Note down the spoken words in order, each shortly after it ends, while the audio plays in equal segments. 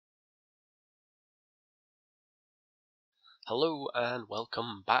Hello and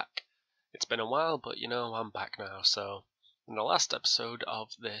welcome back. It's been a while, but I'm back now. So in the last episode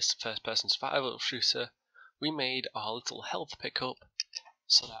of this first-person survival shooter, we made our little health pickup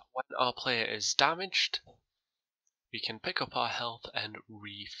so that when our player is damaged, we can pick up our health and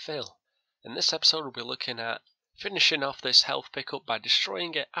refill. In this episode, we'll be looking at finishing off this health pickup by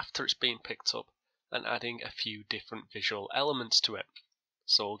destroying it after it's been picked up and adding a few different visual elements to it.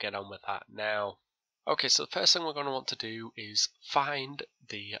 So we'll get on with that now. Okay, so the first thing we're going to want to do is find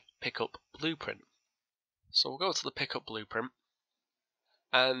the pickup blueprint. So we'll go to the pickup blueprint,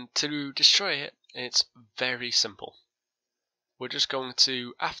 and to destroy it, it's very simple. We're just going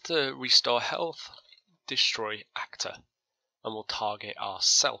to, after restore health, destroy actor, and we'll target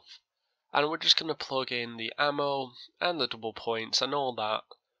ourself. And we're just going to plug in the ammo and the double points and all that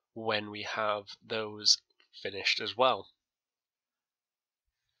when we have those finished as well.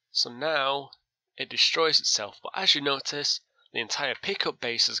 So now it destroys itself, but as you notice, the entire pickup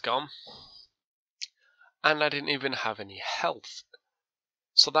base is gone, and I didn't even have any health.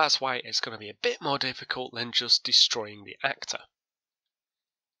 So that's why it's going to be a bit more difficult than just destroying the actor.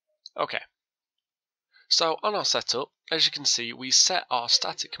 Okay, so on our setup, as you can see, we set our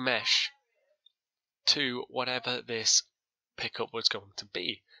static mesh to whatever this pickup was going to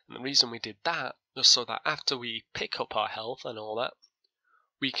be. And the reason we did that was so that after we pick up our health and all that,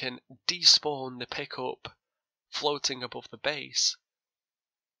 we can despawn the pickup floating above the base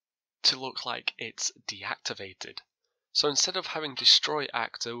to look like it's deactivated. So instead of having destroy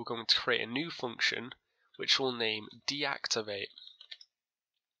actor, we're going to create a new function which we'll name deactivate.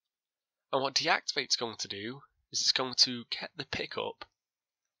 And what deactivate is going to do is it's going to get the pickup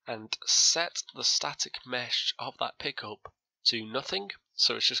and set the static mesh of that pickup to nothing.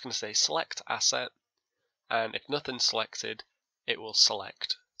 So it's just going to say select asset, and if nothing's selected, it will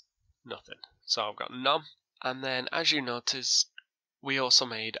select nothing. So I've got none. And then as you notice, we also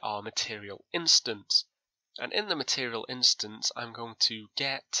made our material instance. And in the material instance, I'm going to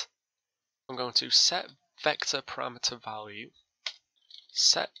set vector parameter value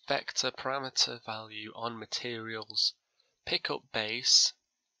on materials, pickup base.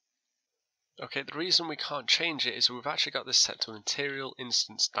 Okay, the reason we can't change it is we've actually got this set to material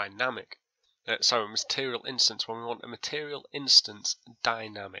instance dynamic. Material instance when we want a material instance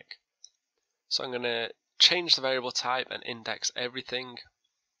dynamic. So I'm going to change the variable type and index everything.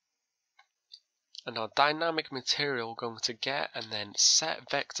 And our dynamic material we're going to get and then set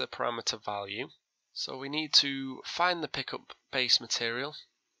vector parameter value. So we need to find the pickup base material,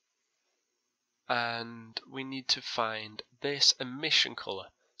 and we need to find this emission color.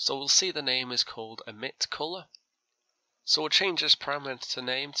 So we'll see the name is called emit color. So we'll change this parameter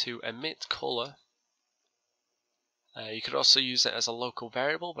name to emit color. You could also use it as a local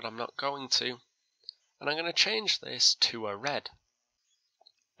variable, but I'm not going to. And I'm going to change this to a red.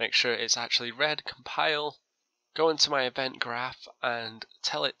 Make sure it's actually red, compile, go into my event graph and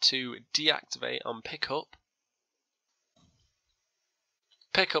tell it to deactivate on pickup.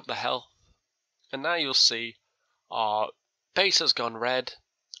 Pick up the health, and now you'll see our base has gone red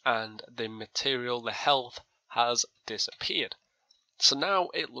and the material, the health, has disappeared. So now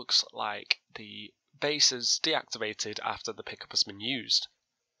it looks like the base is deactivated after the pickup has been used,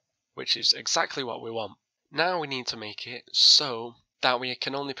 which is exactly what we want. Now we need to make it so that we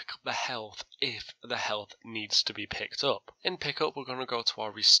can only pick up the health if the health needs to be picked up. In pickup, we're going to go to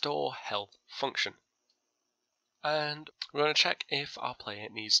our restore health function, and we're going to check if our player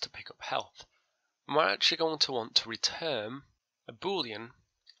needs to pick up health. And we're actually going to want to return a boolean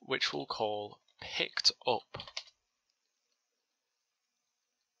which we'll call picked up.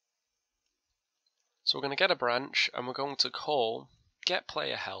 So we're going to get a branch and we're going to call get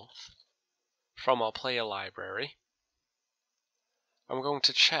player health from our player library. And we're going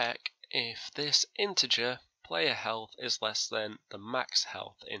to check if this integer, player health, is less than the max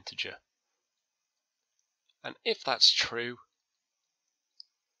health integer. And if that's true,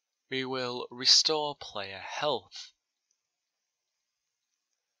 we will restore player health.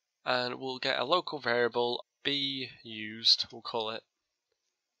 And we'll get a local variable, be used, we'll call it.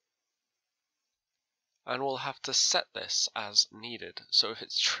 And we'll have to set this as needed. So if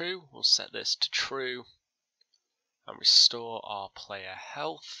it's true, we'll set this to true and restore our player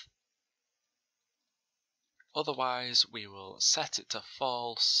health. Otherwise, we will set it to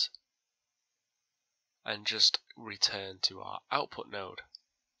false and just return to our output node.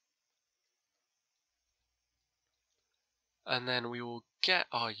 And then we will get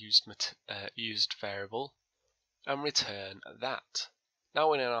our used variable and return that.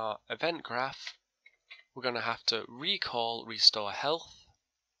 Now in our event graph, we're going to have to recall restore health,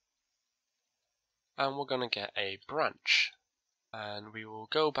 and we're going to get a branch. And we will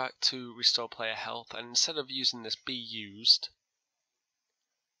go back to restore player health, and instead of using this be used,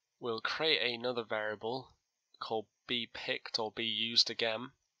 we'll create another variable called be picked or be used again,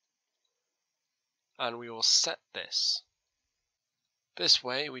 and we will set this. This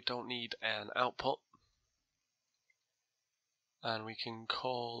way we don't need an output, and we can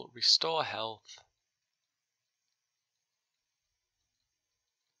call restore health,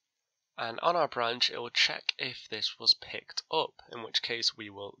 and on our branch it will check if this was picked up, in which case we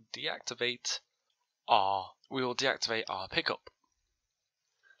will deactivate our pickup.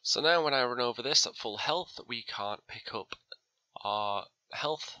 So now when I run over this at full health, we can't pick up our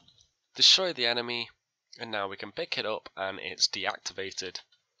health, destroy the enemy, and now we can pick it up and it's deactivated.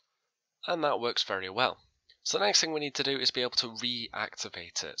 And that works very well. So the next thing we need to do is be able to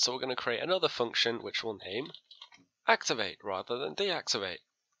reactivate it. So we're going to create another function which we'll name activate rather than deactivate.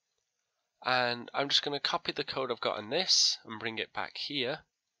 And I'm just going to copy the code I've got in this and bring it back here.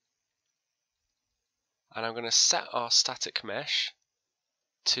 And I'm going to set our static mesh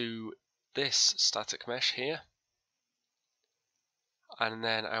to this static mesh here. And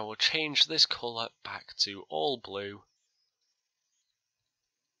then I will change this color back to all blue.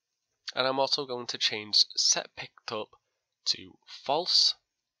 And I'm also going to change set picked up to false.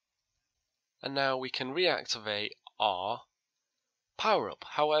 And now we can reactivate our power up.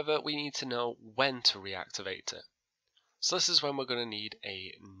 However, we need to know when to reactivate it. So this is when we're going to need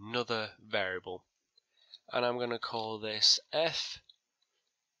another variable. And I'm going to call this f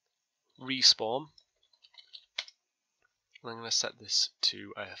respawn. And I'm going to set this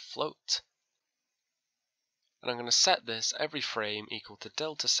to a float. And I'm going to set this every frame equal to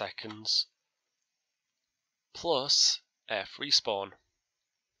delta seconds plus f respawn.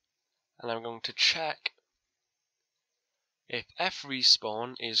 And I'm going to check if f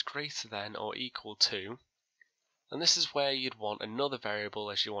respawn is greater than or equal to, and this is where you'd want another variable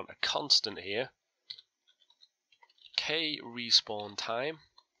as you want a constant here, k respawn time.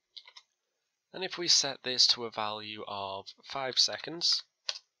 And if we set this to a value of 5 seconds,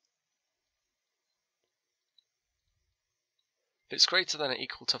 if it's greater than or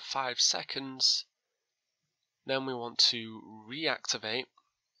equal to 5 seconds, then we want to reactivate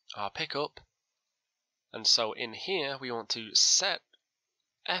our pickup. And so in here we want to set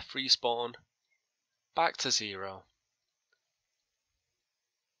f respawn back to 0.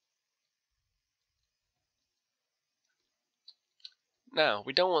 Now,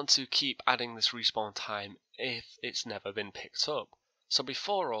 we don't want to keep adding this respawn time if it's never been picked up. So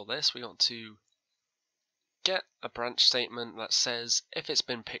before all this, we want to get a branch statement that says if it's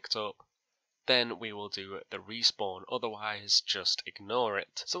been picked up, then we will do the respawn, otherwise just ignore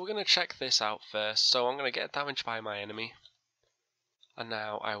it. So we're going to check this out first. So I'm going to get damaged by my enemy. And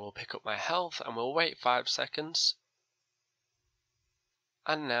now I will pick up my health and we'll wait 5 seconds.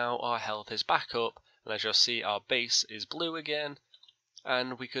 And now our health is back up, and as you'll see our base is blue again.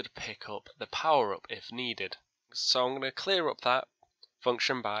 And we could pick up the power up if needed. So I'm going to clear up that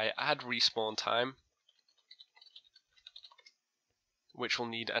function by add respawn time, which will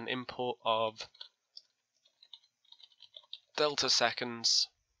need an input of delta seconds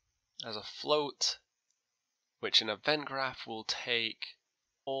as a float, which in event graph will take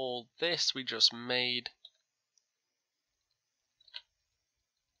all this we just made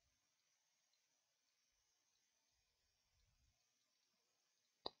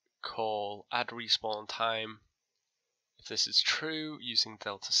call add respawn time if this is true using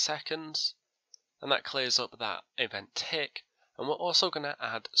delta seconds, and that clears up that event tick. And we're also going to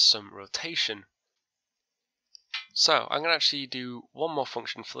add some rotation. So I'm going to actually do one more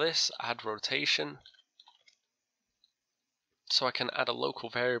function for this, add rotation. So I can add a local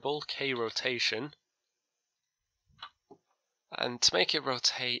variable, k rotation, and to make it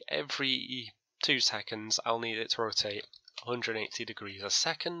rotate every 2 seconds, I'll need it to rotate 180 degrees a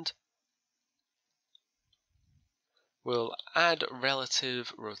second. We'll add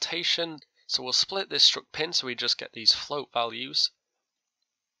relative rotation, so we'll split this struct pin so we just get these float values.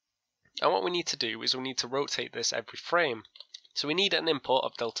 And what we need to do is we need to rotate this every frame. So we need an input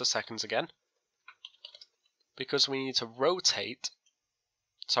of delta seconds again, because we need to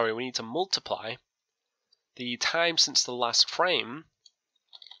multiply the time since the last frame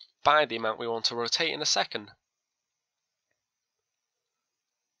by the amount we want to rotate in a second.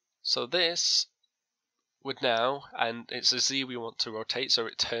 So this would now, and it's a Z we want to rotate, so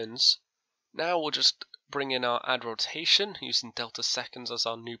it turns. Now we'll just bring in our add rotation using delta seconds as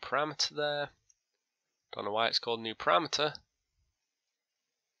our new parameter there. Don't know why it's called new parameter.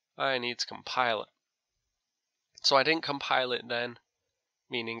 I need to compile it. So I didn't compile it then,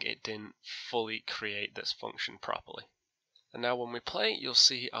 meaning it didn't fully create this function properly. And now when we play, you'll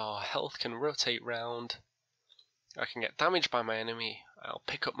see our health can rotate round. I can get damaged by my enemy, I'll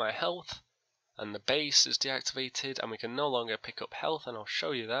pick up my health, and the base is deactivated, and we can no longer pick up health, and I'll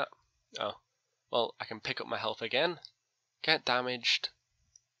show you that. Oh, well, I can pick up my health again, get damaged,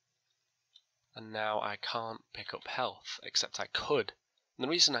 and now I can't pick up health, except I could. And the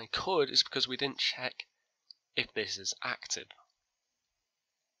reason I could is because we didn't check if this is active.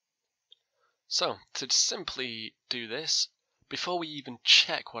 So, to simply do this, before we even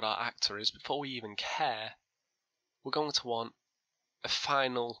check what our actor is, before we even care, we're going to want a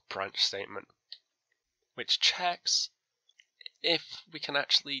final branch statement, which checks if we can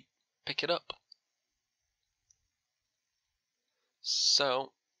actually pick it up.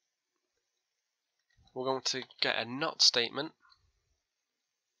 So, we're going to get a not statement.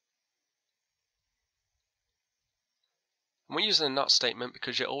 And we're using a not statement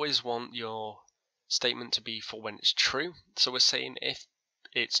because you always want your statement to be for when it's true. So we're saying if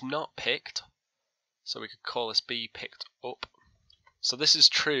it's not picked, so we could call this be picked up. So this is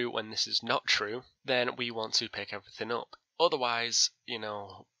true when this is not true, then we want to pick everything up. Otherwise,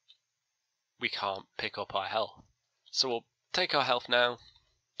 we can't pick up our health. So we'll take our health now,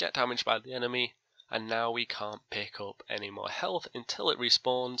 get damaged by the enemy, and now we can't pick up any more health until it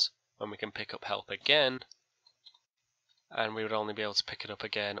respawns, when we can pick up health again. And we would only be able to pick it up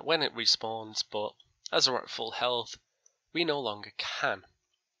again when it respawns, but as we're at full health, we no longer can.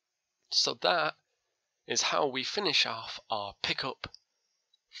 So that is how we finish off our pickup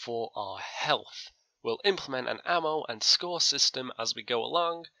for our health. We'll implement an ammo and score system as we go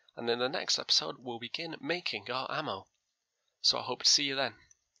along, and in the next episode we'll begin making our ammo. So I hope to see you then.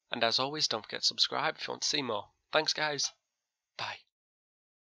 And as always, don't forget to subscribe if you want to see more. Thanks guys. Bye.